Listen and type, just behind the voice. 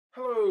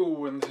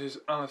Hello, and this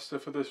is Alistair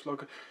for this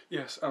vlog.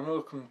 Yes, and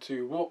welcome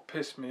to What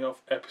Pissed Me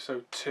Off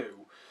episode 2.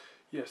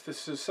 Yes,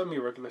 this is a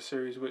semi-regular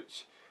series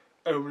which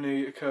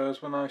only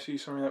occurs when I see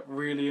something that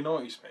really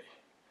annoys me.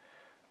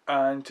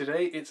 And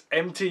today it's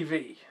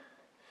MTV.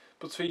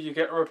 But so you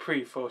get a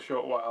reprieve for a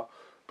short while.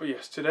 But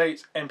yes, today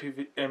it's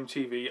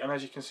MTV, and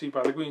as you can see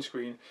by the green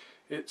screen,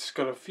 it's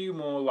got a few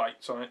more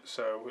lights on it,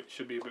 so it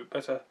should be a bit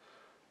better.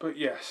 But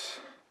yes.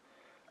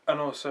 And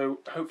also,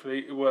 hopefully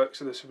it works,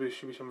 so there should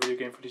be some video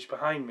game footage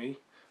behind me.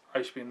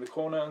 I should be in the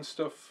corner and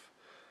stuff.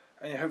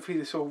 And yeah, hopefully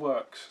this all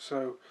works.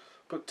 So,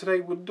 but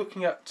today we're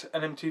looking at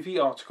an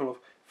MTV article of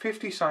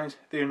 50 signs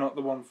they're not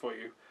the one for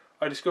you.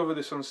 I discovered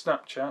this on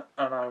Snapchat,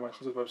 and I went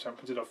onto the website and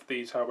printed off the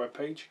entire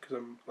webpage, because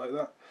I'm like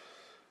that.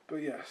 But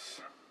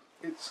yes,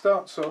 it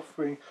starts off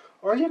with,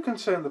 are you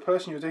concerned the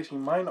person you're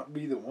dating might not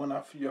be the one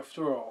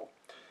after all?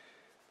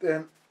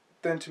 Then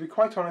to be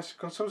quite honest,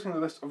 consulting the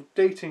list of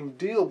dating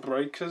deal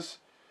breakers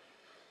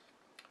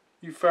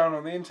you found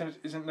on the internet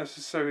isn't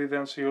necessarily the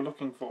answer you're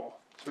looking for.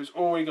 So it's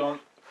already gone,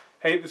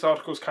 hey, this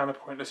article's kind of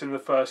pointless in the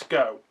first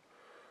go,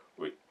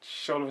 which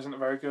sort of isn't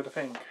very good, I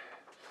think.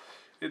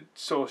 It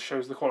sort of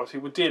shows the quality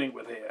we're dealing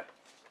with here.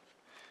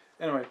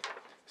 Anyway,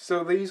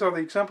 so these are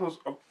the examples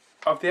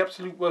of the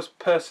absolute worst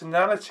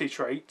personality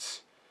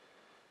traits.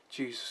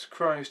 Jesus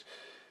Christ.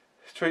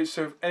 Traits,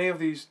 so if any of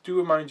these do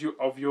remind you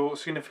of your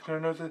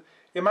significant other,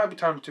 it might be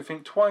time to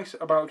think twice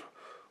about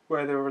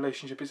where their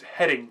relationship is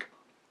heading.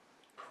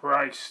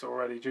 Christ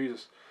already,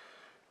 Jesus.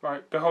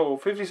 Right,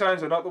 behold, 50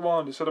 signs are not the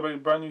one to celebrate a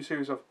brand new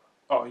series of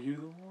Are You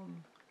the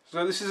One?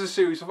 So this is a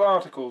series of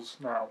articles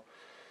now.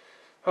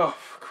 Oh,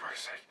 for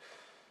Christ's sake.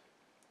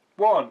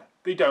 1.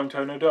 They don't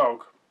own a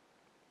dog.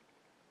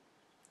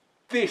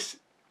 This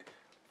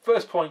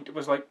first point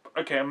was like,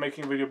 okay, I'm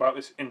making a video about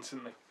this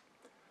instantly.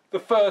 The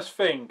first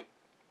thing.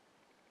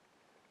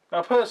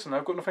 Now personally,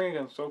 I've got nothing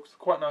against dogs, they're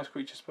quite nice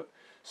creatures, but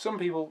some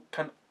people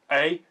can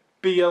A,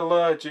 be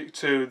allergic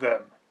to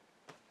them.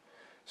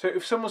 So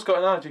if someone's got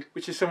an allergy,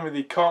 which is something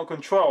they can't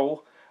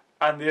control,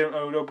 and they don't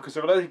know because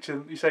they're allergic to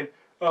them, you say,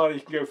 oh, you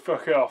can go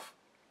fuck off.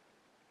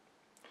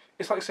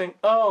 It's like saying,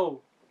 oh,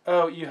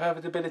 you have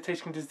a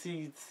debilitating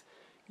disease.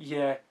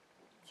 Yeah,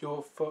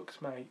 you're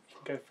fucked, mate. You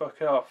can go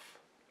fuck off.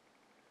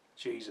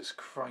 Jesus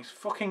Christ,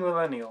 fucking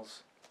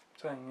millennials.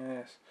 I'm saying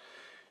this.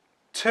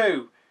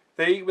 2,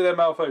 they eat with their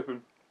mouth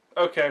open.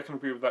 Okay, I can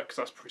agree with that because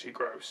that's pretty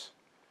gross.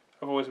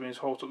 I've always been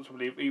taught to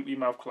believe eat with your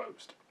mouth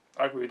closed.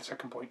 I agree with the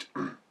second point.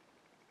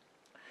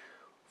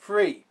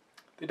 3,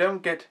 they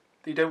don't get,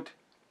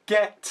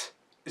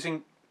 it's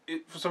in,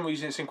 for some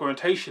reason it's in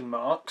quotation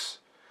marks,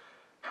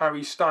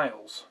 Harry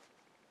Styles.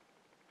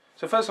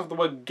 So first off, the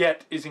word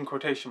get is in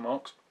quotation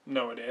marks,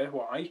 no idea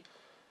why.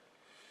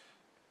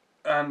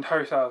 And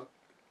Harry Styles,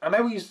 I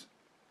know he's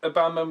a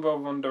band member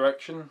of One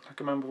Direction, like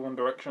a member of One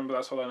Direction, but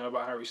that's all I know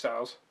about Harry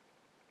Styles.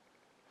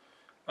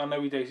 I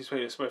know he dated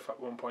Taylor Swift at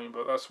one point,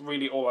 but that's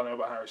really all I know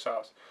about Harry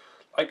Styles.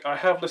 Like, I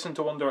have listened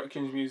to One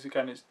Direction's music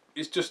and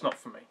it's just not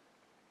for me.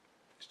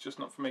 It's just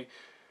not for me.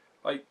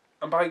 Like,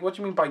 and by, what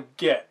do you mean by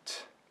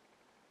get?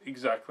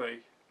 Exactly.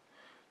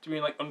 Do you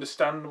mean like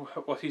understand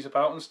what he's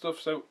about and stuff?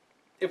 So,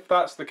 if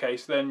that's the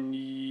case, then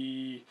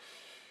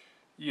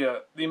yeah,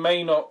 they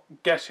may not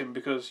get him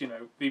because, you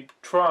know, they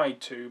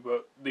tried to,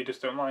 but they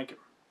just don't like him.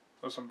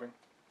 Or something.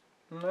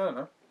 I don't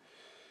know.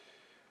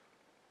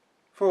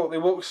 4, they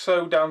walk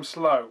so damn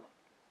slow.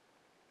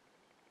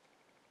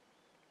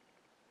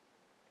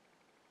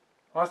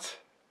 What?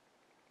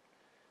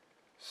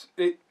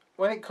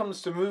 When it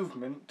comes to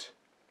movement,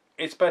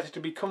 it's better to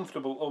be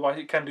comfortable, otherwise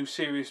it can do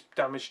serious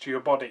damage to your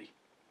body.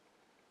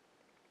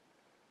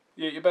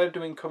 Yeah, you're better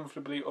doing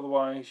comfortably,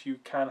 otherwise you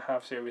can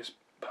have serious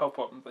health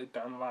problems later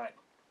down the line.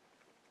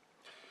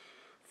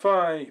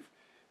 5,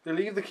 they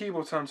leave the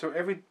keyboard sound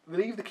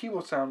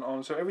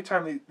on, so every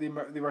time they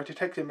write a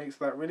text, it makes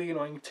that really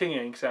annoying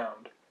tinging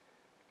sound.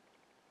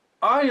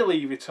 I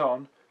leave it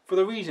on for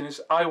the reason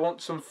is I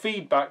want some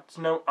feedback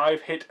to know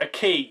I've hit a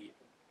key.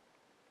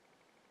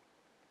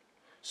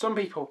 Some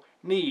people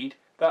need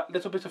that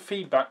little bit of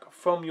feedback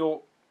from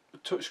your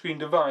touchscreen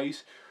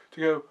device to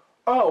go,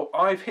 oh,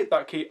 I've hit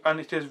that key and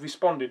it has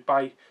responded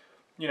by,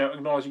 you know,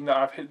 acknowledging that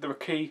I've hit the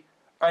key,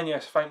 and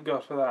yes, thank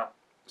God for that.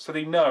 So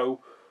they know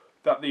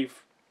that they've,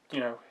 you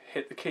know,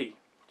 hit the key.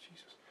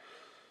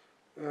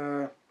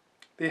 Jesus.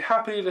 They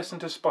happily listen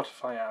to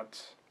Spotify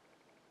ads.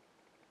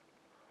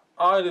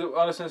 I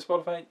listen to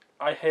Spotify,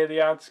 I hear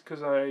the ads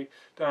because I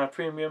don't have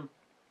premium.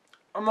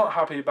 I'm not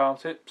happy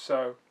about it,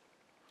 so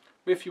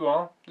if you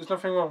are, there's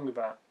nothing wrong with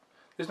that.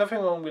 There's nothing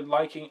wrong with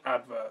liking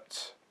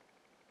adverts,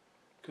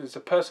 because it's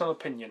a personal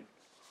opinion.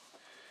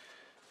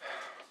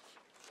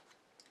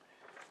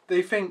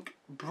 They think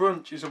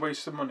brunch is a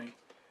waste of money.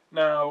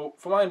 Now,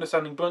 from my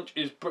understanding, brunch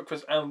is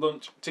breakfast and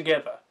lunch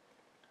together.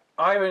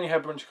 I've only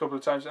had brunch a couple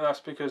of times, and that's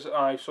because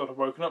I've sort of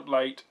woken up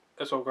late,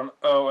 and sort of gone,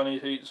 oh, I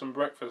need to eat some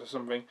breakfast or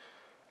something,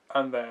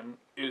 and then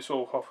it's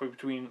all halfway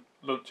between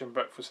lunch and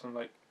breakfast, and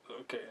like,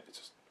 okay, it's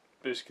just,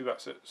 basically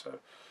that's it. So,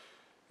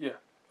 yeah.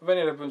 I've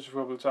only had a brunch a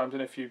couple of times,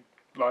 and if you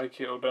like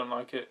it or don't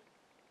like it,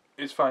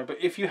 it's fine. But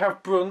if you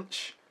have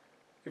brunch,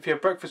 if you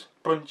have breakfast,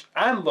 brunch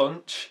and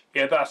lunch,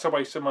 yeah, that's a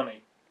waste of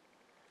money.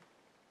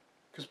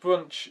 Because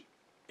brunch,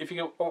 if you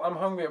go, oh, I'm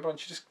hungry at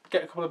brunch, you just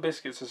get a couple of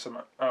biscuits or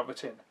something out of a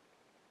tin.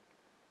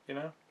 You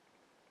know?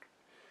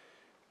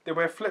 They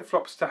wear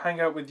flip-flops to hang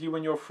out with you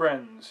and your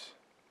friends.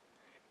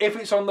 If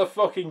it's on the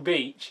fucking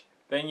beach,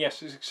 then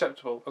yes, it's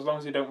acceptable, as long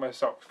as they don't wear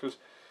socks. Because,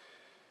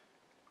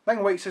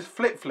 wait, it says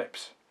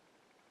flip-flips,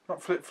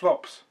 not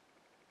flip-flops.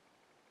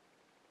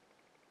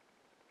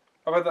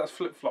 I read that's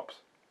flip-flops.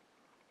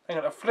 Hang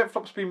on, are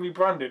flip-flops being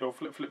rebranded or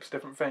flip-flips a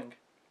different thing?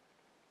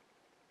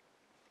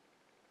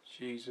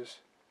 Jesus.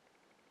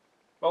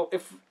 Well,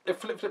 if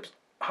flip-flips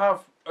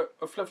have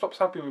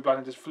been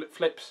rebranded as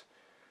flip-flips,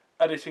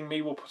 editing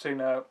me will put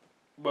in a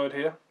word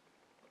here.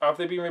 Have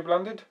they been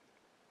rebranded?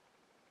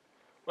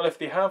 Well, if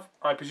they have,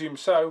 I presume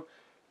so,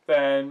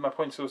 then my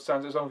point still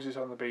stands. As long as it's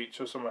on the beach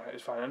or somewhere,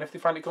 it's fine. And if they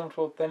find it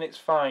comfortable, then it's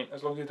fine,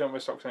 as long as they don't wear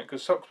socks in it.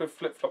 Because socks with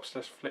flip-flops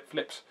slash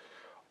flip-flips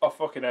are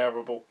fucking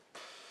terrible.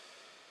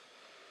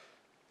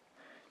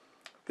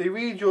 They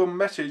read your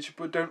message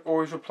but don't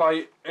always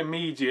reply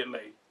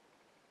immediately.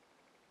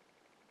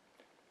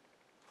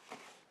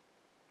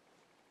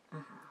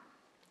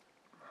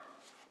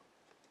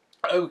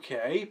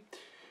 Okay,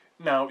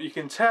 now you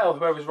can tell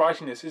whoever's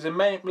writing this is a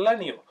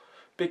millennial,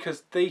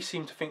 because they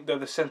seem to think they're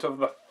the centre of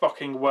the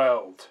fucking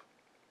world.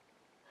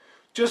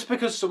 Just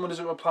because someone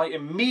doesn't reply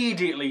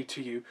immediately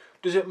to you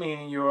doesn't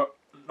mean you're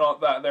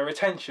not their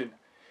attention.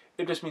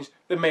 It just means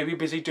they may be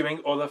busy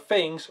doing other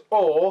things,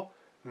 or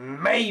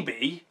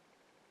maybe,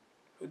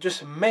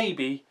 just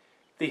maybe,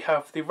 they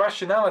have the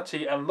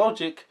rationality and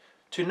logic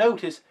to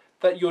notice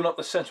that you're not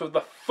the centre of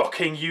the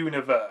fucking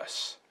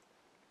universe.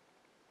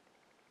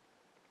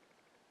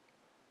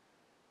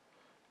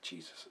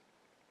 Jesus.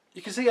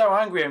 You can see how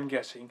angry I'm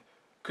getting,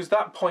 because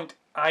that point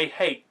I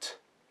hate.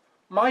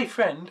 My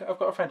friend, I've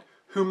got a friend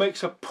who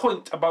makes a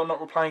point about not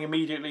replying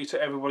immediately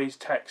to everybody's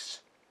texts,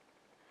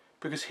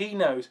 because he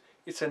knows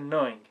it's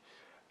annoying,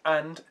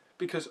 and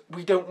because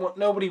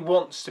nobody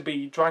wants to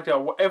be dragged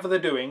out, whatever they're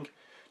doing,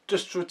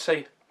 just to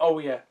say, oh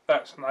yeah,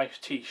 that's a nice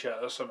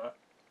t-shirt or something.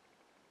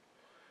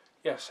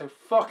 Yeah, so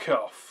fuck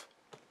off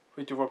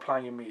with your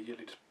replying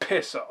immediately, just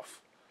piss off.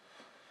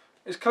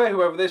 It's clear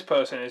whoever this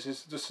person is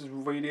just a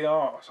really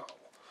arsehole.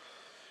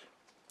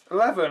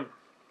 11.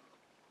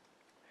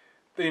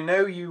 They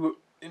know you.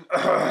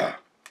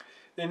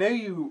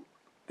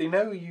 They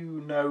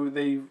know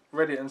they've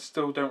read it and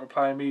still don't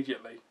reply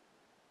immediately.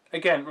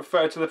 Again,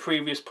 refer to the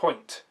previous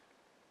point.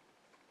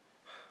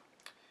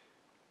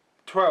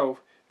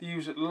 12. They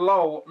use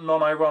lol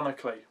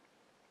non-ironically.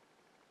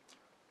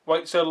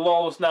 Wait, so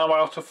lol's now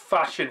out of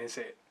fashion, is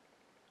it?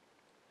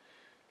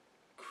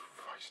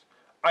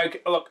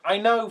 Look, I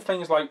know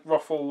things like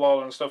ruffle,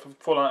 lol and stuff have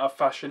fallen out of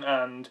fashion,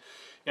 and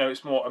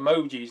it's more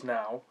emojis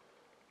now.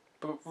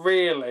 But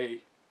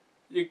really,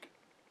 you're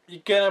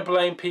gonna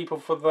blame people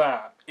for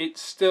that.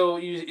 It's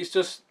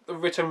just a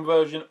written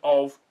version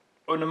of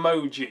an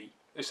emoji,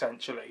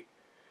 essentially.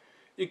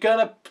 You're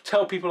gonna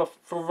tell people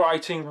for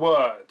writing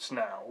words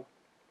now.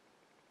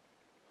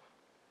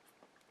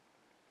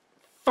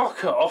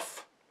 Fuck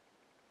off,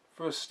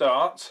 for a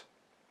start.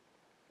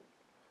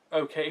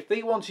 Okay, if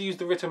they want to use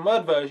the written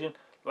word version,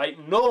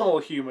 like normal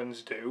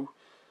humans do,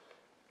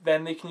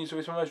 then they can use the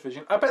written word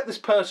version. I bet this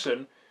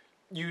person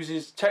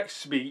uses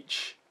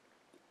text-to-speech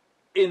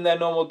in their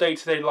normal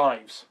day-to-day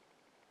lives.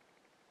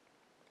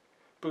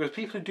 Because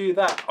people who do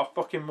that are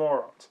fucking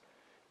morons.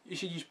 You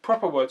should use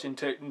proper words in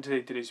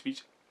day-to-day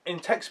speech. In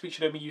text-speech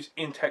should only be used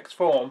in text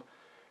form.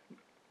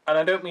 And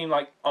I don't mean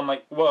like on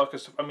like work or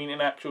stuff, I mean in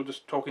actual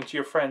just talking to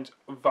your friends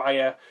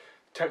via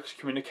text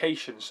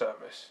communication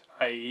service,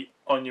 i.e.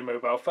 on your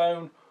mobile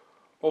phone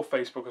or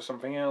Facebook or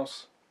something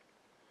else.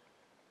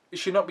 It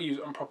should not be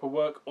used on proper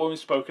work or in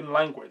spoken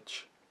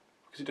language,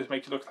 because it just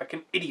makes you look like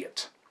an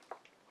idiot.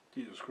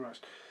 Jesus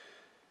Christ.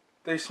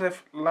 They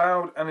sniff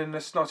loud and in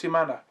a snotty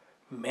manner.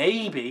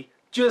 Maybe,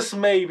 just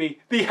maybe,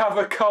 they have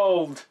a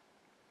cold.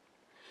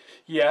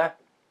 Yeah,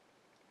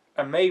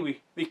 and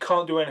maybe they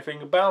can't do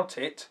anything about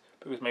it,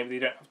 because maybe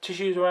they don't have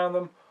tissues around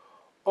them,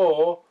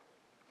 or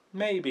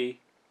maybe,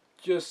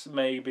 just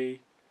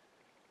maybe,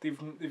 they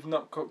feel they've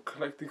not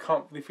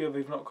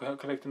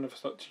collected enough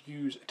stock to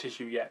use a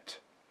tissue yet.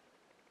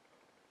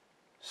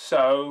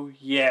 So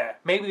yeah,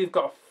 maybe they've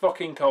got a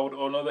fucking cold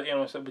or another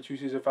illness that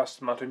produces a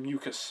vast amount of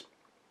mucus.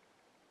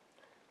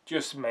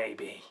 Just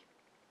maybe.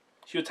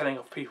 So you're telling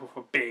off people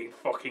for being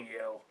fucking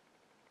ill.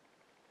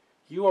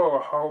 You are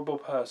a horrible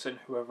person,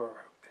 whoever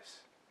wrote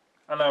this.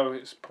 I know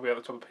it's probably at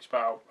the top of the page,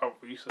 but I'll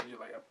research it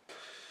later.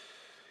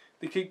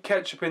 They keep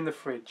ketchup in the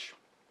fridge.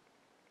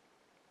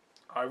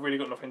 I really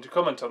got nothing to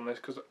comment on this,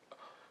 because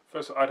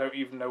first of all, I don't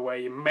even know where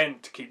you're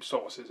meant to keep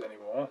sauces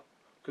anymore.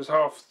 Because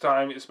half the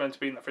time it's meant to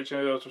be in the fridge,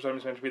 and the other time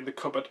it's meant to be in the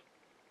cupboard.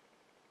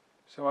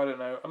 So I don't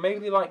know. And maybe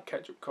they like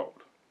ketchup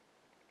cold.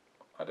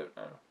 I don't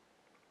know.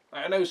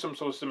 I know some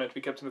sauces are meant to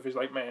be kept in the fridge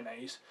like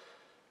mayonnaise,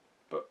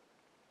 but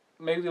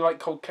maybe they like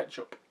cold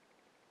ketchup.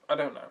 I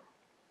don't know.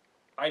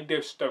 I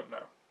just don't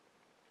know.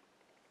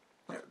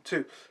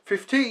 2.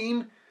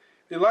 15.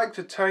 They like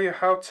to tell you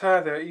how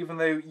tired they are even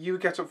though you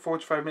get up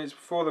 45 minutes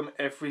before them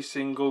every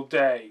single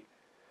day.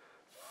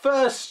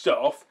 First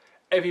off,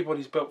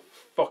 everybody's built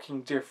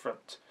fucking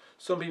different.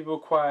 Some people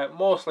require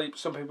more sleep,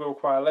 some people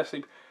require less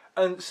sleep.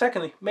 And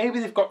secondly, maybe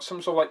they've got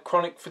some sort of like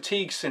chronic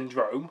fatigue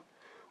syndrome,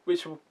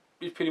 which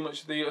is pretty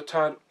much the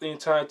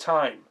entire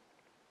time.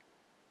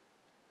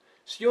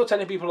 So you're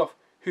telling people off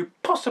who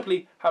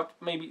possibly have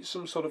maybe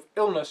some sort of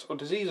illness or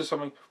disease or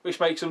something which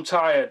makes them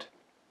tired.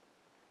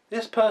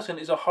 This person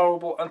is a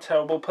horrible and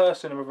terrible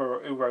person who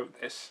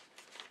wrote this.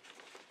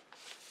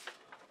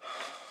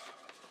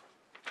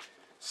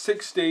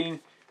 16.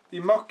 They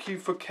mock you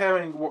for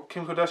caring what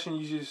Kim Kardashian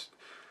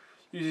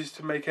uses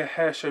to make her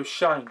hair so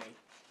shiny.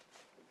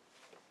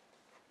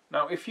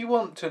 Now, if you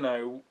want to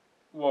know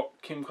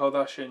what Kim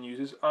Kardashian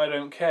uses, I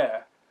don't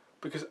care.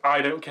 Because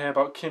I don't care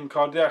about Kim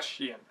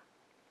Kardashian.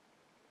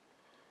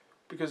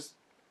 Because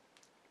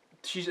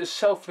she's a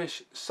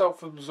selfish,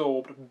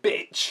 self-absorbed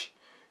bitch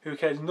who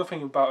cares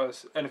nothing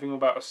about anything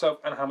about herself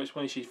and how much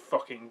money she's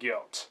fucking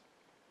got.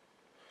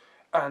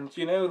 And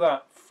you know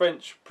that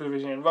French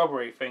Parisian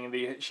robbery thing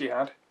that she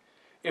had?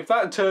 If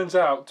that turns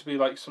out to be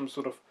like some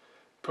sort of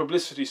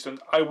publicity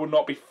stunt, I would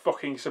not be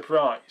fucking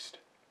surprised.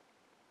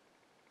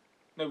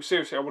 No,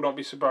 seriously, I would not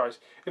be surprised.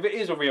 If it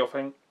is a real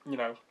thing,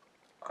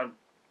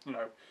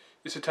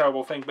 it's a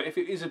terrible thing. But if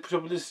it is a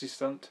publicity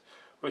stunt,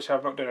 which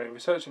I've not done any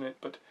research on it,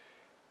 but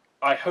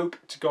I hope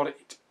to God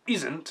it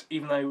isn't,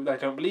 even though I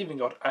don't believe in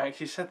God. I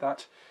actually said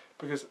that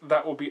because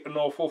that would be an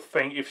awful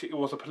thing if it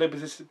was a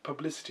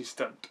publicity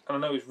stunt. And I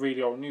know it's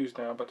really old news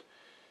now, but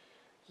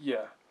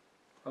yeah,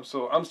 I'm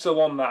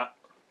still on that.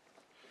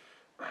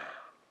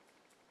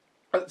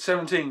 At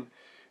 17,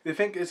 they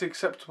think it's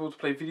acceptable to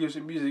play videos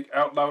and music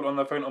out loud on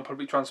their phone on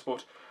public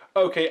transport.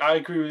 Okay, I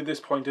agree with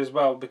this point as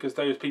well, because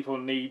those people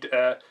need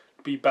to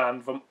be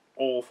banned from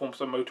all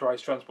forms of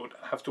motorised transport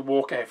and have to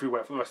walk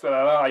everywhere for the rest of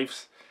their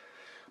lives.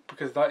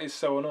 Because that is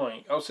so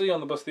annoying. I was sitting on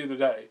the bus the other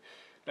day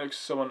next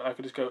to someone, I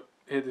could just hear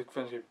the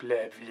friends go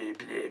blah blah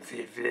blah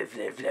blah blah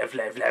blah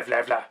blah blah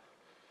blah blah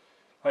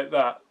like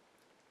that.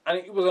 And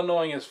it was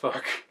annoying as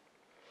fuck.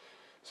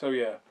 So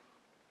yeah,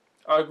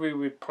 I agree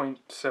with point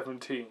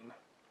 17.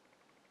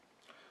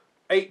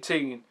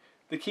 18.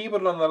 The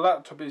keyboard on the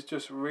laptop is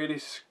just really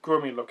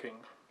scrummy looking.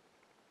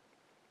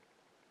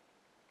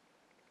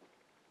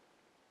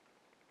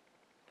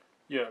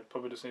 Yeah,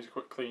 probably just needs a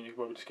quick clean. You can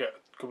probably just get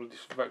a couple of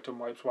disinfectant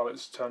wipes while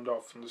it's turned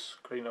off and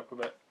just clean up a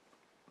bit.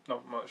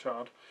 Not much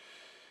hard.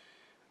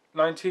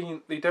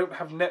 19. They don't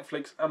have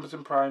Netflix,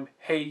 Amazon Prime,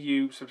 Hey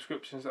You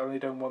subscriptions and they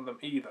don't want them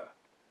either.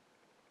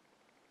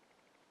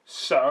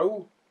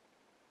 So,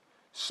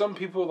 some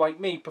people like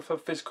me prefer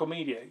physical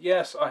media.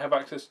 Yes, I have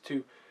access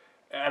to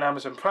an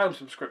Amazon Prime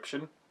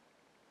subscription,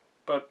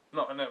 but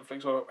not a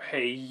Netflix or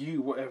Hey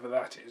You, whatever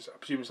that is. I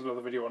presume it's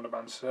another video on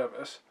demand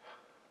service.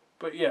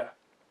 But yeah,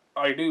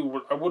 I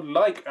would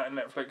like a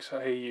Netflix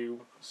Hey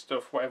You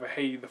stuff, whatever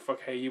the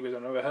fuck Hey You is.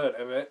 I've never heard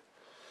of it.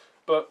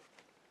 But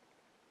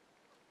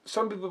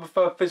some people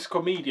prefer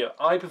physical media.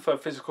 I prefer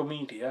physical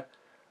media,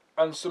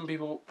 and some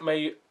people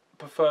may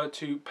prefer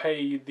to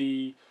pay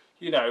the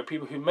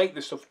people who make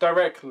this stuff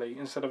directly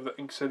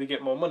so they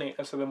get more money,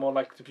 and so they're more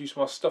likely to produce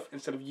more stuff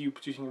instead of you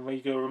producing a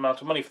regular amount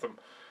of money for them,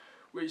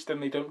 which then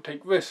they don't take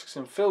risks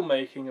in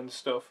filmmaking and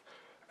stuff,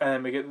 and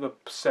then we get the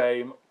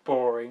same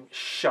boring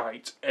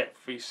shite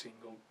every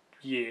single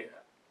year.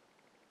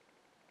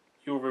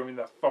 You're ruining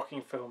the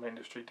fucking film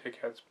industry,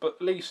 dickheads. But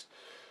at least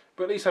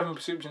having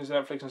subscriptions to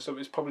Netflix and stuff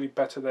is probably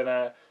better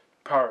than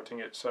pirating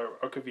it, so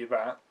I'll give you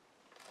that.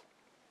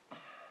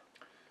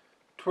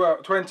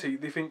 20.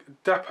 They think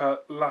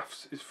Dapper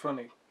Laughs is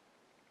funny.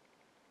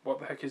 What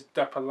the heck is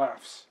Dapper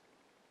Laughs?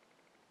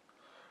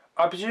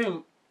 I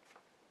presume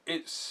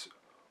it's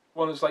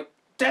one of those like,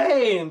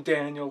 damn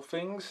Daniel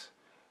things.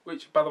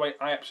 Which, by the way,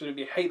 I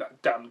absolutely hate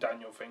that damn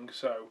Daniel thing,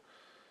 so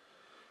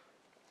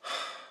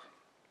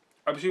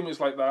I presume it's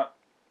like that.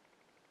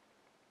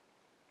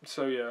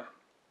 So yeah,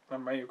 I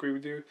may agree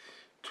with you.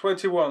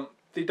 21.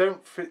 They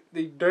don't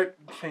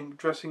think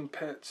dressing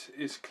pets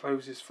in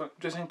clothes is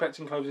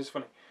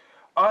funny.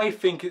 I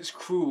think it's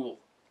cruel.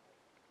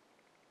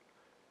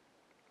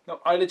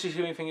 No, I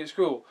literally think it's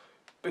cruel.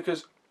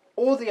 Because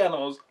all the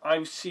animals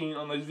I've seen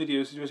on those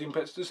videos of dressing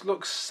pets just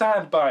look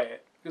sad by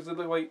it. Because they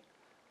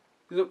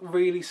look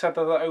really sad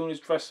that their owners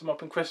dress them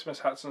up in Christmas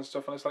hats and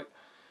stuff. And it's like,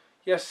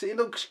 yes, it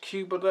looks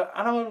cute, but the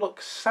animal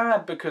looks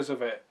sad because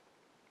of it.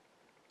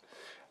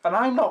 And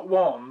I'm not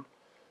one of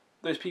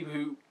those people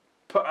who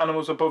put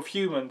animals above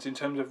humans in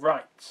terms of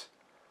rights.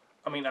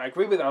 I mean, I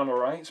agree with animal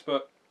rights,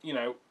 but,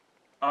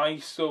 I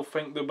still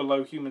think they're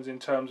below humans in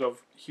terms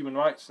of human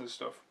rights and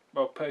stuff.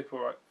 Well, people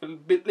rights,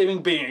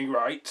 living being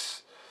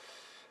rights.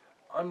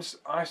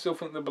 I still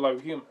think they're below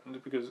humans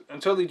because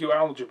until they do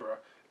algebra,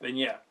 then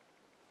yeah.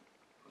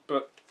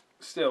 But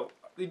still,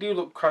 they do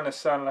look kind of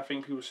sad, and I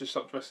think people should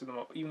stop dressing them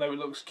up. Even though it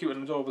looks cute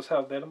and adorable as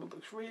hell, the animal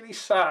looks really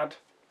sad.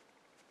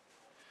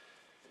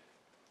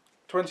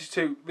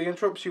 22. They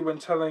interrupt you when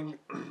telling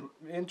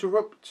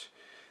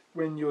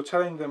when you're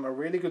telling them a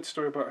really good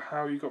story about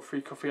how you got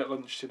free coffee at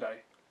lunch today.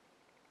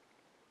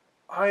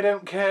 I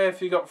don't care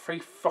if you got free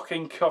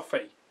fucking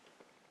coffee.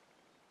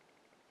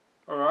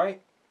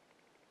 Alright?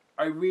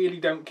 I really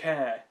don't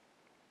care.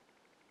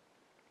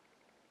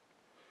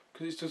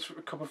 Because it's just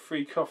a cup of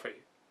free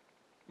coffee.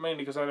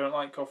 Mainly because I don't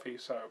like coffee,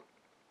 so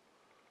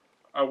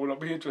I will not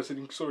be interested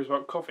in stories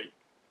about coffee.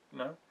 You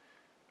know?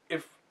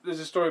 If there's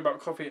a story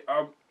about coffee,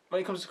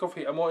 when it comes to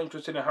coffee, I'm more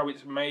interested in how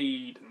it's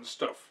made and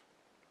stuff.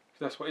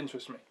 That's what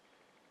interests me.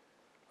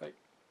 Like,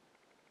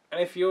 and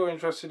if you're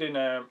interested in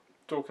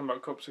talking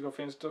about cups of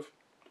coffee and stuff,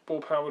 all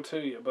power to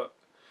you. But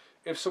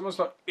if someone's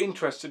not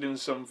interested in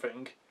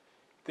something,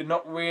 they're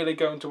not really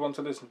going to want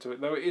to listen to it.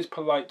 Though it is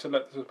polite to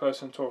let the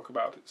person talk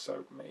about it,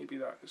 so maybe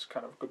that is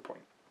kind of a good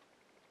point.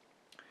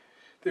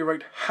 They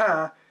write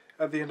 "ha"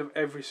 at the end of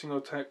every single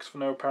text for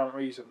no apparent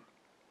reason.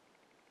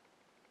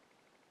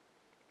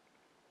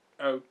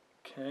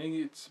 Okay,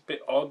 it's a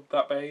bit odd,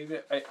 that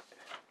behaviour.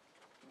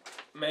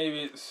 Maybe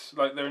it's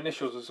like their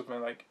initials or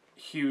something, like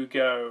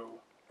Hugo,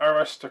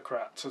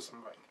 Aristocrats or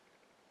something.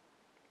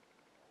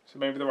 So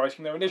maybe they're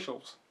writing their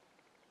initials.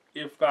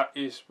 If that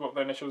is what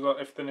their initials are,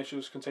 if the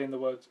initials contain the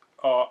words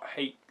are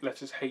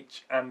letters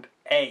H and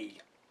A.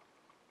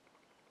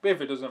 But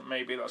if it doesn't,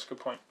 maybe that's a good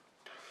point.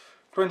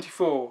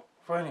 24.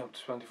 We're only up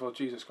to 24,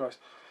 Jesus Christ.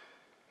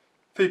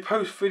 They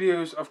post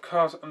videos of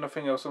cars and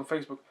nothing else on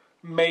Facebook.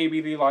 Maybe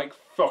they like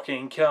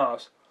fucking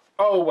cars.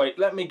 Oh wait,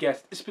 let me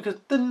guess. It's because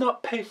they're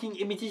not posting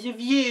images of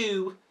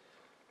you.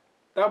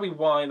 That'll be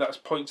why that's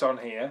points on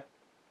here.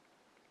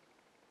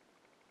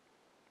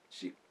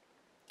 See,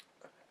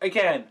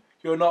 again,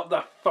 you're not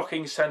the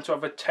fucking centre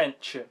of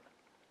attention.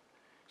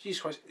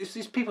 Jesus Christ, it's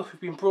these people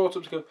who've been brought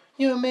up to go,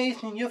 you're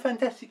amazing, you're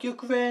fantastic, you're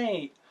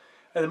great.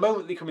 And the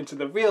moment they come into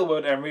the real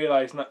world and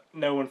realise that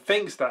no one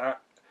thinks that,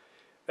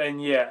 then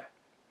yeah,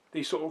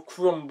 they sort of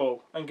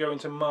crumble and go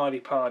into Mardy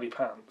Party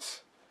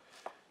pants.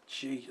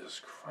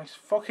 Jesus Christ,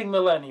 fucking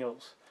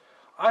millennials.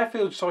 I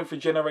feel sorry for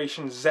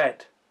Generation Z,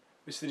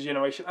 which is the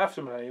generation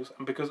after millennials,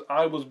 and because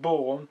I was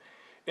born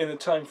in the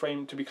time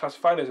frame to be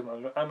classified as a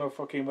millennial, I'm a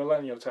fucking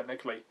millennial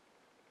technically.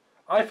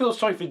 I feel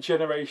sorry for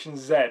Generation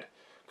Z,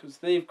 because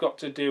they've got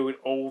to deal with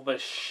all the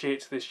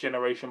shit this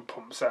generation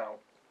pumps out.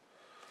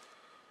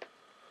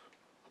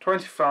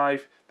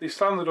 25. They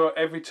slam the door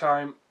every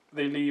time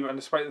they leave, and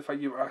despite the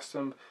fact you've asked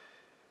them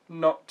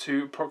not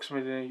to,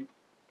 approximately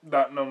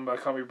that number I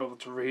can't be bothered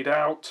to read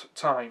out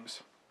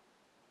times.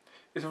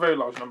 It's a very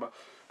large number,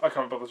 but I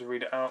can't be bothered to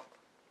read it out.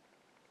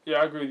 Yeah,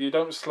 I agree with you.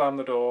 Don't slam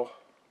the door.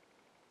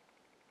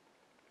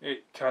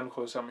 It can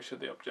cause damage to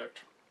the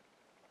object.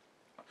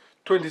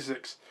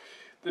 26.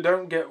 They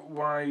don't get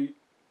why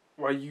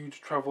you'd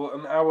travel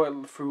an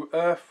hour through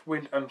earth,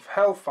 wind and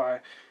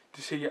hellfire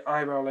to see your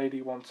eyebrow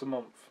lady once a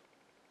month.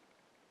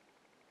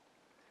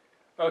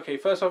 Okay,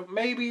 first off,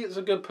 maybe it's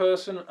a good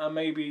person and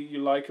maybe you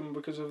like him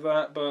because of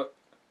that, but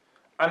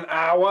an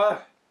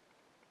hour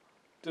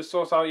to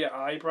sort out your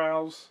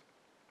eyebrows?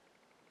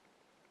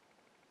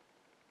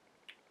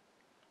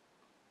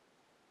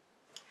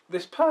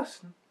 This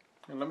person,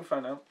 and let me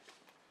find out.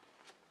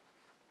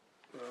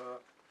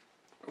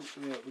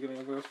 Yeah, we're getting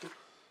a vertical.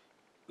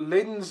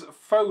 Lynn's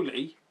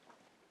Foley.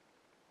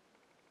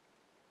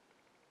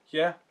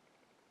 Yeah?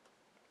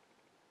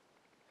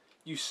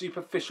 You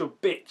superficial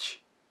bitch.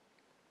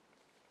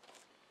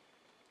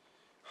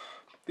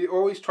 They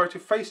always try to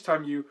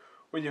FaceTime you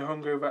when you're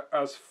hungover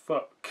as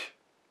fuck.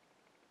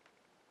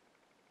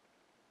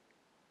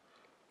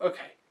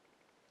 Okay.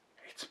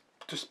 It's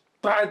just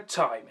bad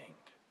timing.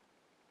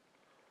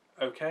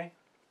 Okay?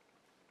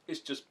 It's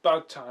just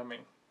bad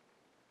timing.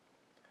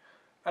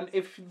 And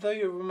if they're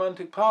your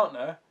romantic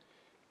partner,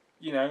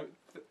 you know,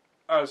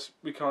 as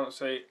we can't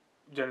say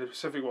gender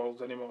specific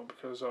roles anymore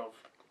because of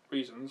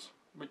reasons,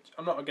 which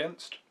I'm not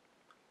against,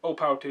 all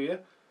power to you,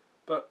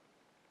 but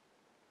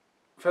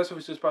first of all,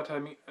 it's just bad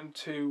timing, and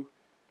two,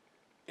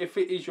 if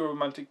it is your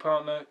romantic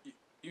partner,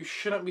 you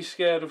shouldn't be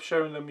scared of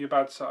showing them your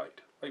bad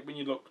side, like when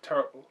you look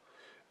terrible,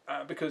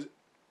 because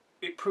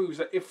it proves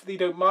that if they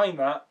don't mind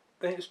that,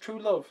 then it's true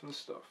love and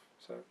stuff.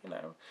 So, you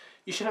know,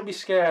 you shouldn't be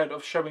scared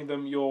of showing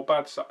them your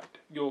bad side,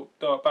 your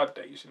dark bad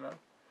days, you know.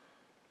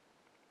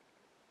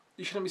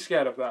 You shouldn't be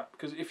scared of that,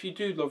 because if you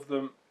do love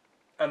them,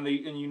 and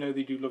you know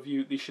they do love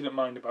you, they shouldn't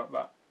mind about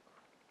that.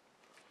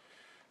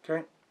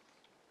 Okay.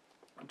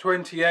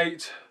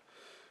 28.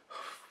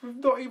 We've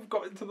not even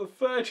got into the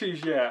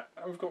 30s yet.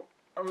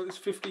 It's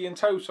 50 in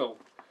total.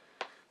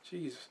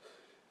 Jesus.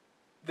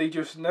 They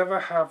just never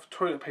have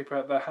toilet paper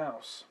at their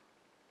house.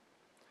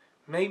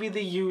 Maybe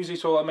they use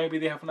it all, or maybe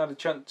they haven't had a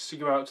chance to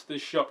go out to the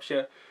shops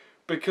yet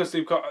because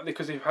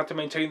they've had to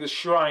maintain the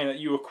shrine that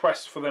you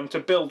request for them to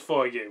build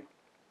for you.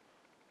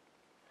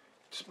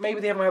 Just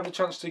maybe they haven't had the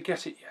chance to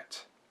get it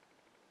yet.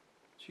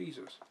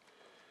 Jesus.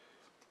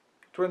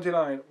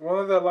 29. One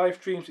of their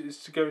life dreams is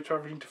to go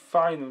travelling to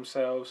find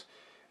themselves.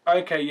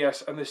 Okay,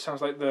 yes, and this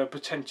sounds like the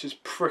pretentious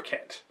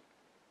prickhead.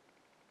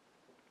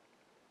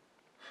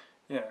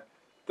 Yeah.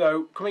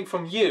 Though, coming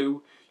from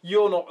you,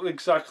 you're not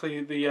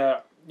exactly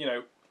the,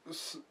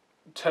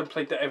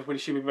 template that everybody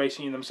should be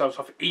basing themselves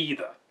off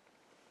either.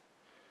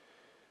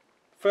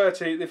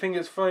 30. They think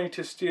it's funny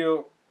to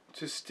steal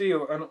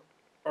an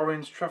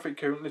orange traffic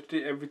cone and lift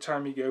it every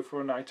time you go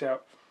for a night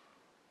out.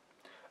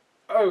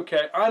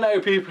 Okay, I know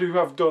people who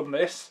have done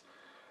this.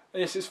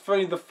 Yes, it's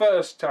funny the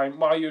first time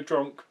while you're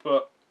drunk,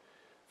 but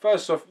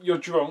first off, you're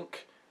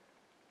drunk,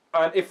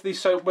 and if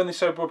when they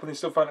sober up and they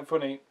still find it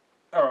funny,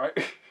 alright.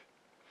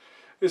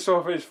 It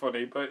sort of is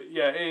funny, but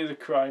yeah, it is a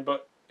crime.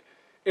 But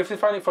if they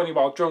find it funny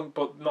while drunk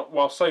but not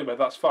while sober,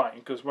 that's fine,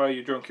 because while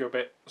you're drunk you're a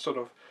bit sort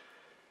of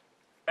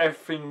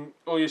everything,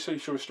 all your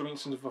social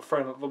restraints are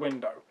thrown out the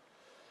window.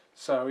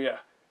 So yeah,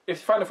 if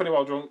you find it funny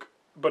while drunk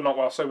but not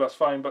while sober, that's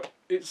fine, but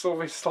it's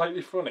always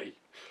slightly funny.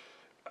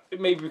 It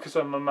may be because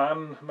I'm a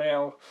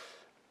male,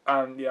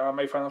 and yeah, I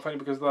may find that funny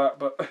because of that,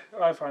 but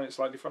I find it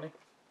slightly funny.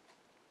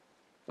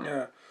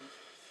 Yeah.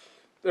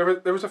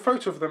 There was a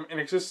photo of them in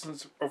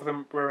existence of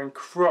them wearing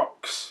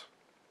Crocs.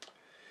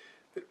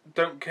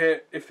 Don't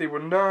care if they were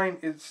 9,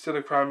 it's still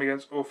a crime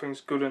against all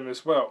things good in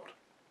this world.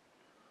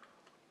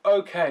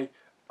 Okay,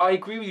 I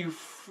agree with you,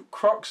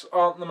 Crocs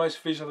aren't the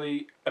most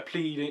visually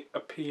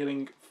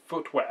appealing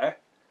footwear,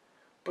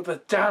 but they're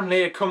damn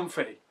near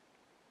comfy.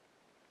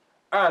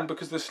 And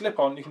because they're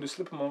slip-on, you can just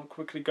slip them on,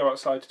 quickly go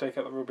outside to take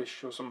out the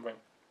rubbish or something.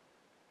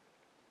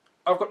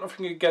 I've got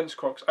nothing against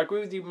Crocs. I agree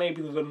with you,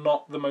 maybe they're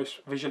not the most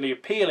visually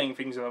appealing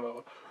things in the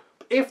world.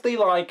 But if they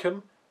like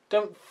them,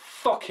 don't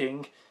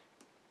fucking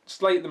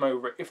slate them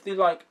over it. If they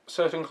like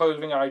certain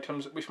clothing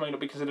items which may not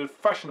be considered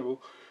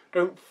fashionable,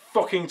 don't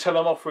fucking tell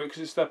them off for it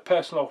because it's their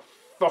personal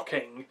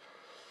fucking,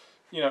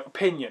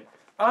 opinion.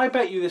 I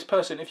bet you this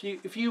person, if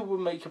you would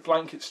make a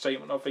blanket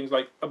statement of things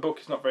like a book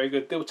is not very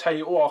good, they'll tell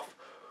you off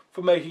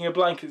for making a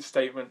blanket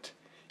statement.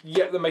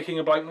 Yet they're making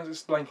a blanket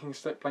statement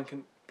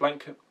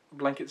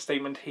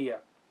here.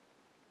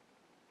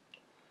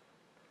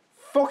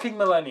 Fucking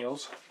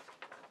millennials.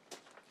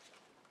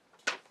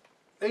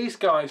 These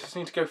guys just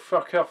need to go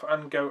fuck off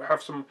and go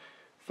have some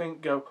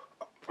go,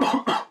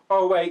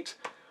 oh wait,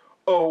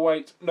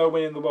 no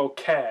one in the world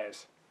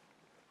cares.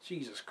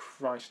 Jesus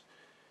Christ.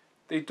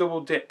 They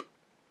double dip.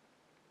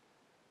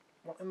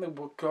 What in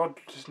the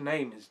God's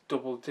name is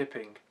double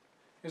dipping?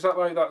 Is that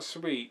like that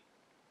sweet?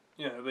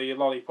 The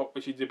lollipop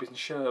which you dip in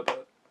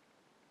sherbet.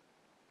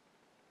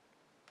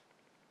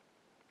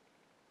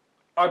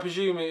 I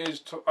presume it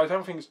is. I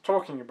don't think it's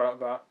talking about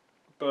that,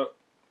 but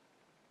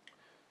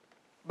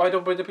by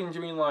double dipping, do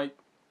you mean like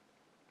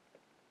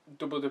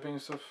double dipping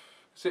stuff?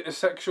 Is it a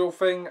sexual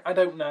thing? I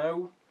don't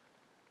know.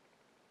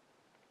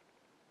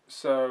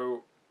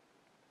 So,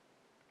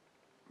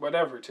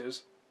 whatever it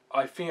is,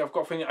 I've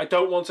got a feeling I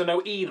don't want to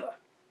know either.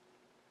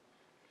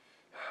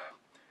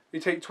 They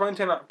take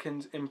 20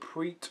 napkins in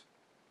Preet.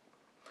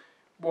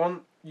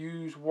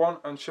 Use one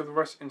and shove the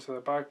rest into the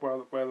bag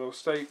where they'll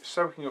stay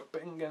soaking up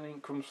ink and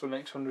incomes for the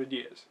next 100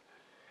 years.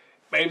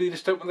 Maybe they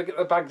just don't want to get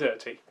their bag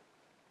dirty.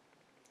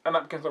 And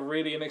napkins are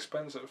really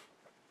inexpensive.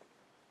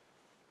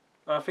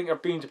 And I think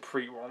I've been to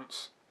Preet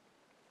once.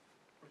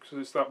 Because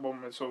it's that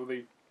one with sort of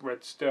the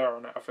red star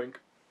on it, I think.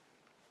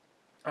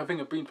 I've been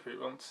to Preet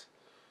once.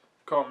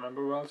 Can't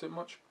remember about it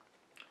much.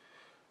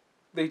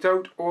 They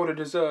don't order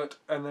dessert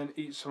and then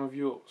eat some of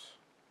yours.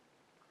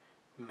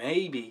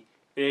 Maybe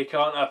they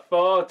can't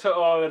afford to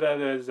order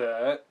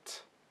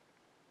dessert.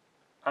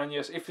 And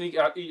yes, if they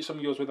eat some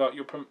of yours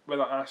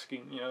without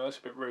asking, that's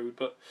a bit rude.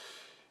 But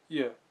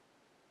yeah,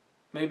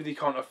 maybe they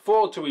can't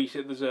afford to eat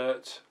a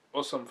dessert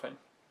or something.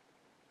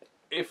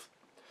 If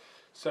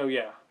so,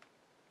 yeah.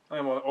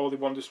 All they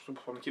want is to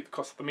keep the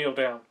cost of the meal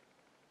down.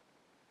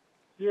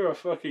 You're a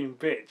fucking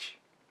bitch.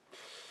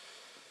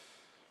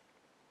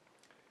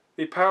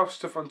 They pile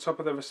stuff on top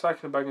of the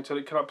recycling bag until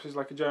it collapses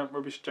like a giant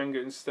rubbish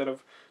Jenga instead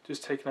of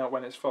just taking out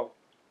when it's full.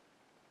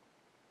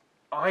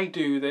 I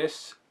do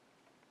this,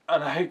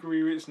 and I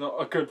agree it's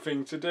not a good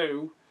thing to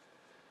do,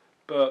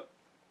 but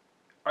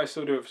I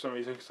still do it for some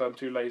reason because I'm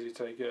too lazy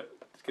to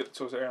get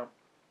sort it out.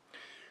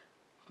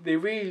 They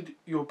read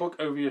your book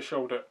over your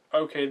shoulder.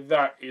 Okay,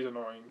 that is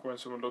annoying when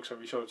someone looks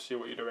over your shoulder to see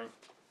what you're doing.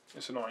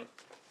 It's annoying.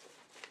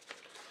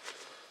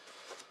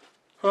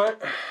 Right.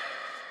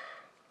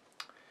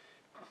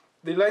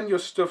 They lend your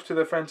stuff to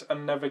their friends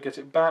and never get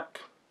it back.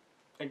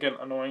 Again,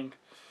 annoying.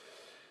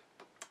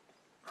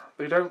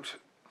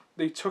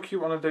 They took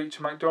you on a date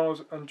to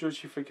McDonald's and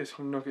judged you for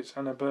getting nuggets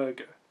and a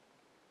burger.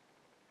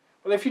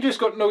 Well, if you just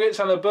got nuggets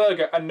and a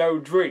burger and no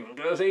drink,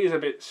 that is a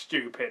bit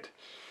stupid.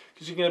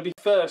 Because you're going to be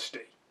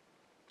thirsty.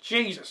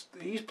 Jesus,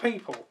 these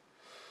people.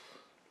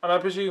 And I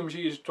presume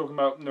she is talking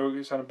about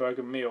nuggets and a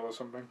burger meal or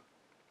something.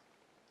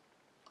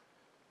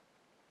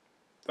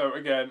 So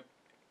again,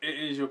 it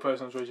is your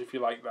personal choice if you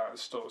like that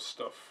sort of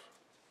stuff.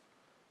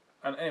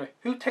 And anyway,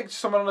 who takes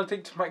someone on a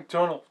date to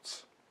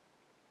McDonald's?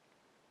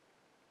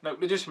 No,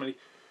 legitimately,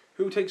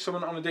 who takes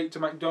someone on a date to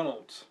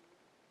McDonald's?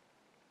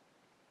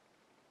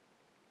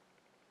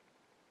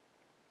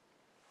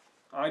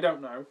 I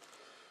don't know.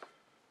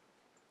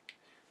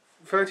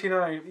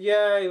 39.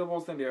 Yay, the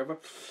war's nearly over.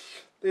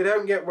 They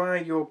don't get why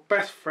your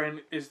best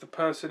friend is the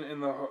best person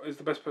in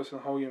the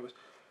whole universe.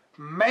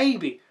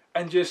 Maybe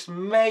and just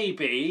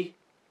maybe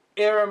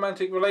in a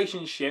romantic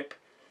relationship,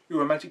 your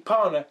romantic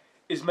partner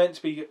is meant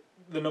to be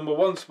the number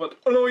one spot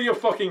on all your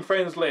fucking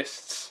friends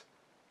lists.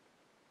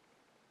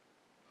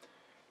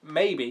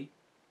 Maybe,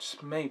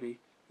 just maybe,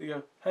 you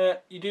go, hey,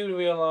 you do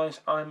realise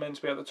I'm meant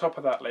to be at the top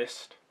of that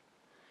list.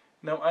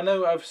 Now, I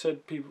know I've said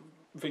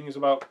things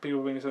about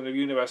people being in the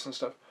universe and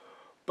stuff,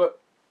 but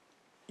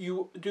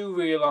you do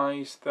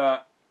realise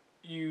that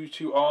you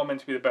two are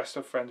meant to be the best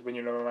of friends when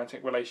you're in a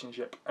romantic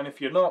relationship. And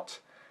if you're not,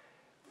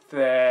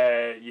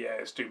 then, yeah,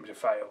 it's doomed to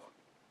fail.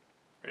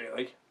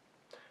 Really.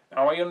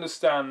 Now, I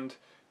understand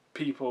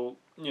people,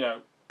 you know,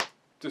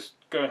 just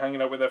going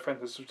hanging out with their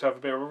friends to have a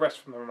bit of a rest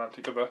from the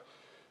romantic other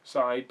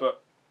side,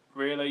 but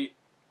really,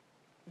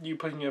 you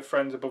putting your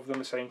friends above them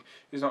and saying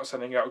is not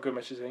sending out a good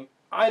message saying,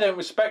 I don't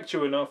respect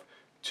you enough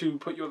to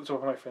put you at the top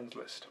of my friends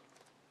list.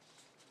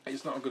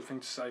 It's not a good thing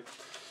to say.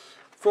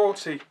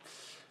 40.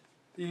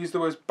 They use the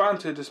words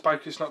banter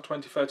despite it's not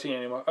 2013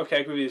 anymore. Okay, I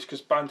agree with this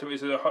because banter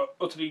is an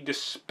utterly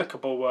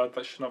despicable word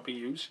that should not be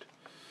used.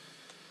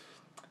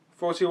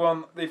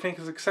 41. They think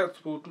it's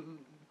acceptable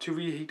to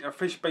reheat a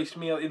fish-based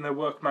meal in their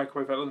work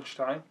microwave at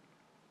lunchtime.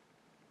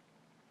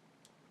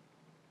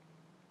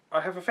 I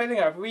have a feeling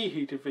I've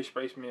reheated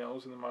fish-based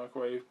meals in the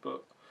microwave,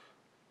 but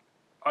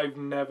I've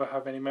never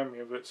had any memory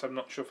of it, so I'm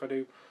not sure if I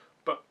do.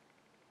 But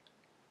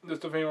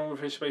there's nothing wrong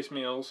with fish-based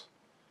meals.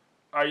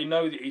 I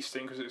know that they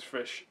stink because it's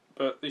fish,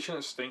 but they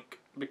shouldn't stink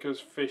because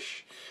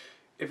fish,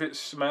 if it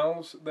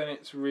smells, then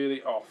it's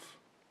really off.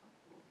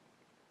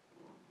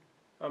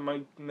 And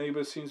my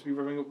neighbour seems to be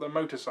revving up their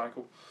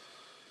motorcycle.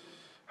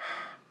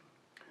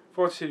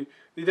 42.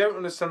 They don't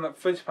understand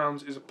that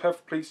 £30 is a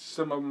perfectly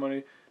sum of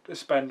money to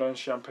spend on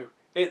shampoo.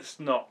 It's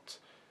not.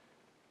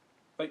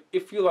 Like,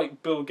 if you're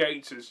like Bill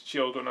Gates'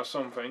 children or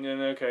something, then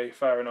okay,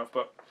 fair enough.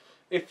 But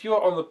if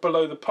you're on the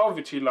below the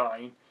poverty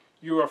line,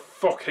 you're a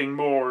fucking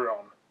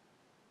moron.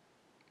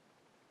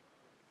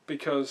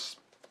 Because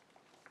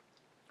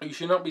you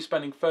should not be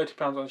spending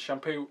 £30 on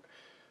shampoo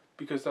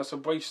because that's a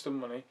waste of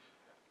money.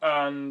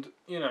 And,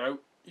 you know,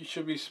 you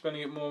should be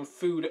spending it more on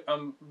food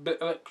and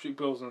electric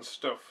bills and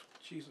stuff.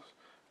 Jesus.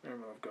 Oh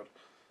my God.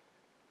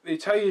 They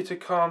tell you to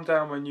calm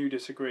down when you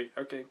disagree.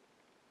 Okay.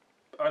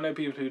 I know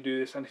people who do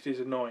this and it is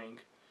annoying.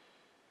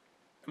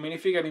 I mean,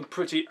 if you're getting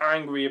pretty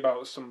angry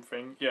about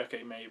something, yeah,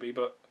 okay, maybe.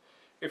 But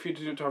if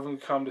you're having a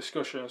calm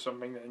discussion or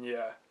something, then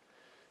yeah,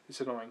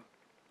 it's annoying.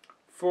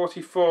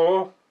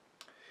 44.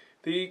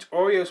 They eat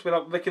Oreos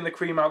without licking the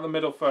cream out the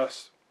middle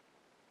first.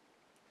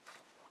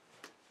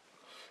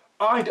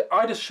 I'd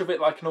just shove it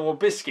like a normal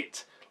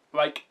biscuit.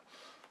 Like,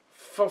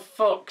 for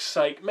fuck's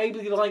sake, maybe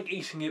they like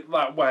eating it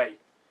that way.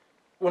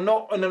 We're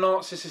not in a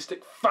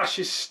narcissistic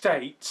fascist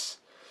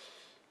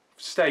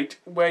state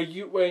where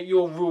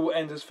your rule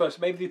ends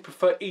first. Maybe they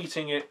prefer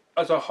eating it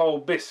as a whole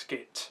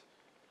biscuit.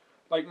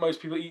 Like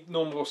most people eat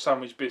normal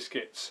sandwich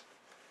biscuits.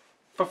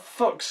 For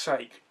fuck's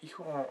sake, you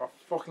are a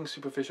fucking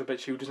superficial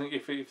bitch who doesn't,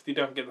 if they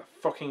don't get the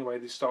fucking way,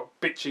 they start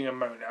bitching and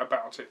moaning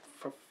about it.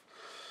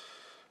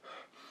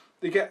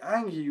 They get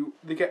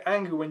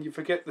angry when you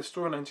forget the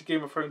storyline to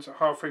Game of Thrones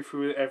halfway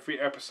through every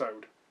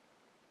episode.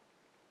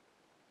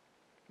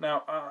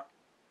 Now,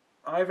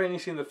 I've only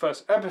seen the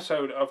first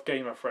episode of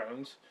Game of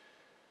Thrones,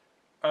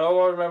 and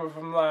all I remember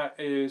from that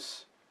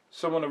is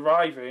someone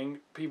arriving,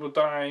 people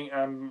dying,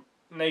 and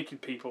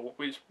naked people,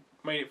 which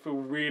made it feel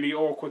really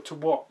awkward to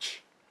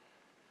watch.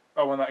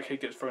 Oh, when that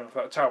kid gets thrown off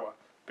that tower,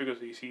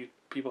 because you see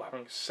people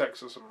having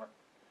sex or something.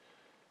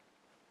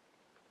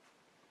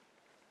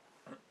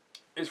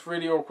 It's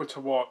really awkward to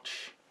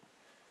watch,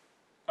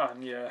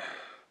 and yeah.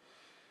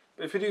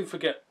 But if you do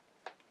forget,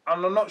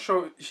 and I'm not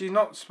sure, she's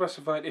not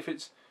specified if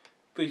it's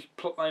the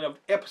plotline of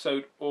the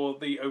episode or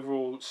the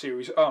overall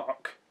series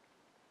arc,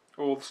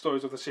 or the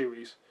stories of the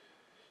series.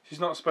 She's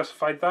not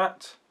specified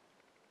that.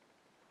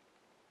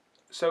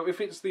 So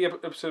if it's the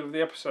episode of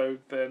the episode,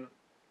 then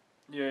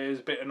yeah, it is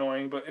a bit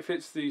annoying. But if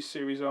it's the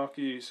series arc,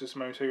 it's just a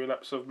momentary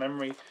lapse of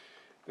memory,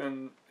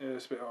 then yeah,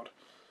 it's a bit odd.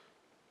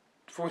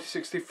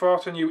 46. They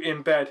fart on you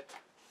in bed.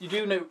 You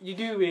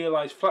do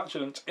realise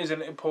flatulence is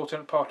an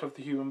important part of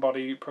the human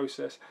body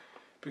process,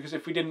 because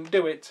if we didn't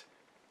do it,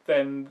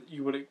 then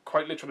you would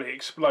quite literally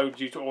explode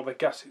due to all the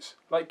gases,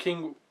 like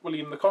King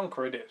William the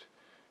Conqueror did.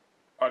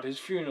 At his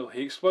funeral,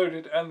 he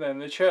exploded, and then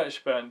the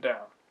church burned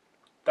down.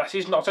 That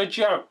is not a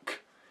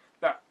joke.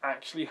 That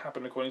actually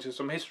happened according to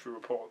some history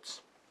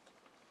reports.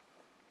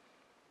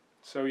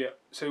 So yeah,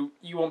 so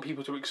you want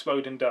people to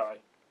explode and die.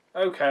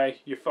 Okay,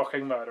 you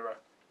fucking murderer.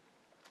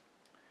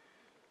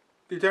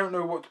 They don't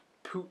know what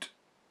Put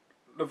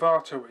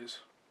Lovato is.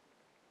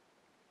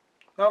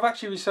 Now I've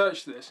actually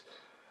researched this,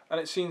 and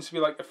it seems to be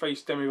like a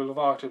face Demi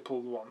Lovato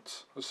pulled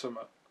once or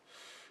summer.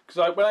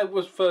 Because when I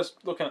was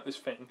first looking at this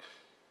thing,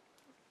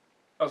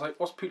 I was like,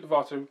 what's Put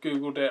Lovato?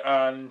 Googled it,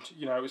 and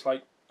you know, it's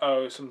like,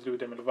 oh, it's something to do with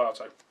Demi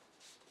Lovato.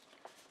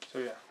 So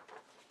yeah.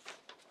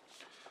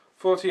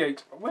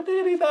 48. We're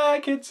nearly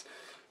there, kids.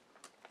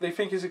 They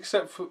think it's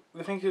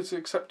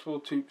acceptable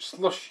to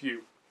slush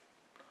you.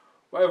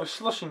 Whatever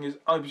slushing is,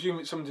 I presume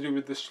it's something to do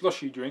with the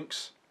slushy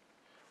drinks,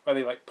 where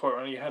they like put it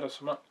on your head or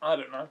something. I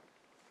don't know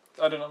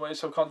what it is,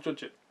 so I can't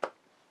judge it.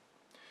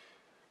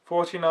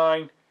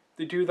 49.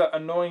 They do that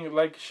annoying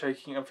leg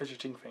shaking and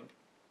fidgeting thing.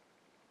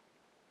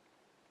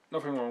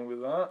 Nothing wrong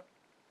with that.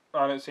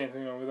 I don't see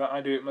anything wrong with that.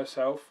 I do it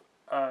myself,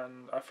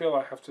 and I feel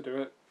I have to do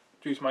it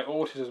due to my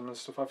autism and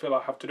stuff. I feel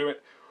I have to do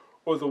it,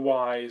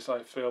 otherwise I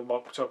feel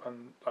locked up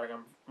and like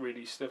I'm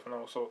really stiff and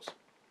all sorts.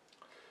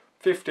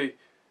 50.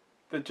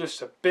 They're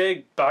just a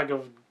big bag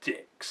of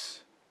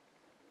dicks.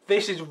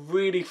 This is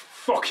really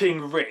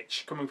fucking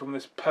rich coming from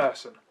this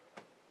person.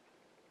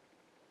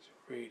 It's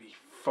really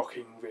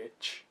fucking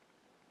rich.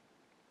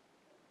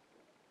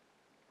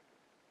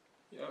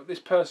 You know, this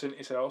person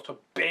is a lot of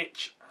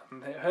bitch,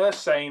 and her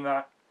saying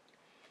that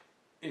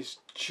is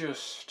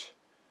just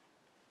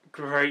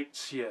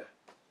great here.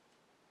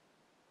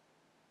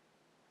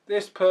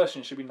 This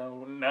person should be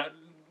not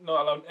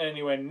allowed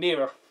anywhere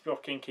near a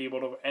fucking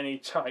keyboard of any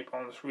type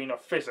on the screen or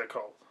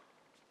physical.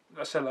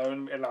 Let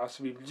alone allowed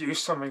to be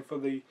used something for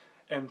the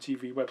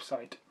MTV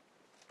website.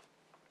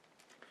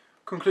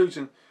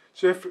 Conclusion.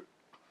 So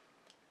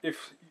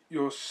if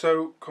your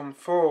so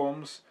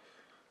conforms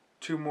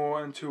to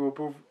more and to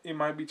above, it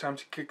might be time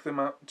to kick them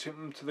out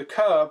to the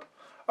curb.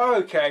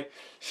 Okay,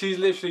 she's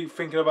literally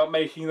thinking about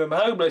making them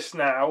homeless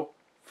now.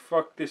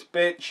 Fuck this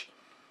bitch.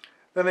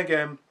 Then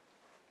again,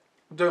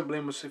 don't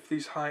blame us if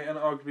these high and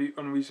arguably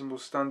unreasonable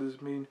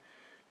standards mean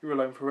you're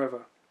alone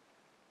forever.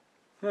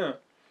 Huh.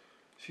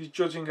 She's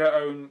judging her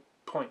own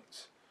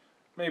points.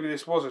 Maybe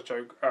this was a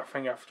joke, I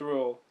think, after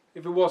all.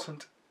 If it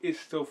wasn't, it's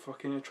still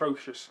fucking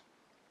atrocious.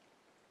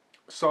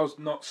 Soz,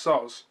 not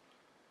soz.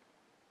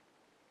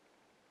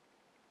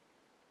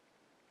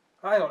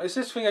 Hang on, is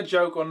this thing a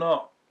joke or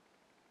not?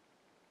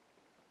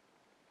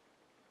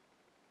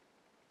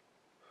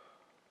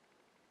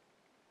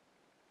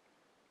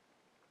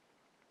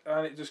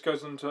 And it just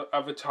goes on to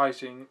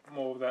advertising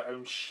more of their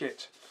own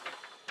shit.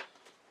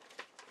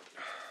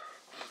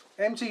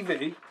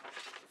 MTV,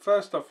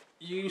 first off,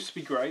 used to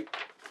be great.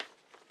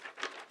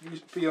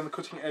 Used to be on the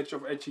cutting edge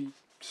of edgy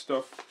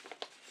stuff.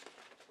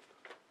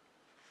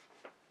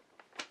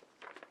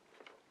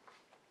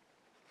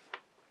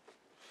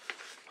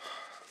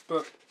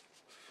 But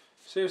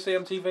seriously,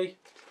 MTV,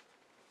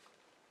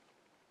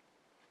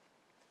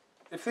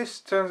 if this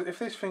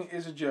thing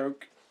is a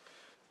joke,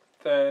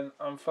 then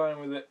I'm fine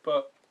with it.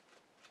 But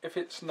if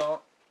it's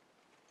not,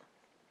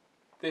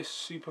 this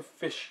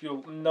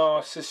superficial,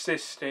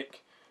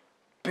 narcissistic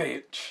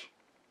bitch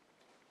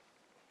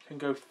can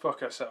go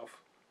fuck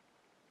herself.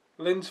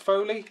 Lynn's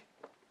Foley,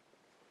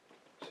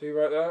 see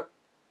right there?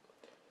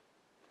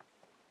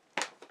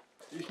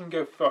 You can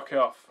go fuck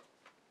off.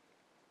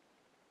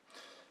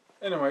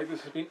 Anyway,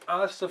 this has been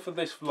Alistair for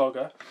this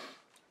vlogger.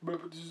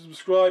 Remember to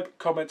subscribe,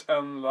 comment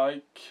and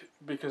like,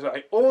 because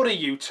I order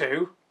you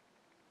to.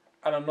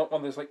 And I'm not one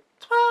of those like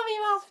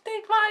 12-year-olds who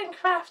do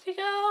Minecraft. You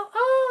go,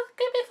 oh,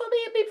 give me for me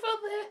and me from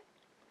there.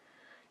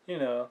 You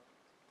know.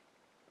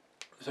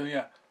 So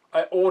yeah,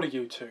 I order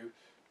you to,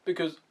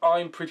 because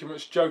I'm pretty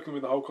much joking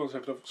with the whole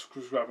concept of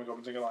subscribing,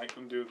 commenting, and like,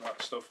 and doing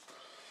that stuff.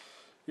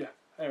 Yeah.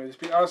 Anyway, this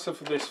has been Alistair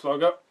for this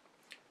vlogger.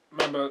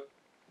 Remember,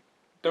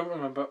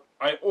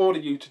 I order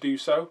you to do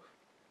so,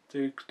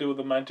 to do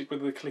the magic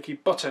with the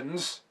clicky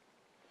buttons.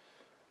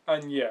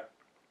 And yeah,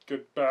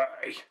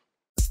 goodbye.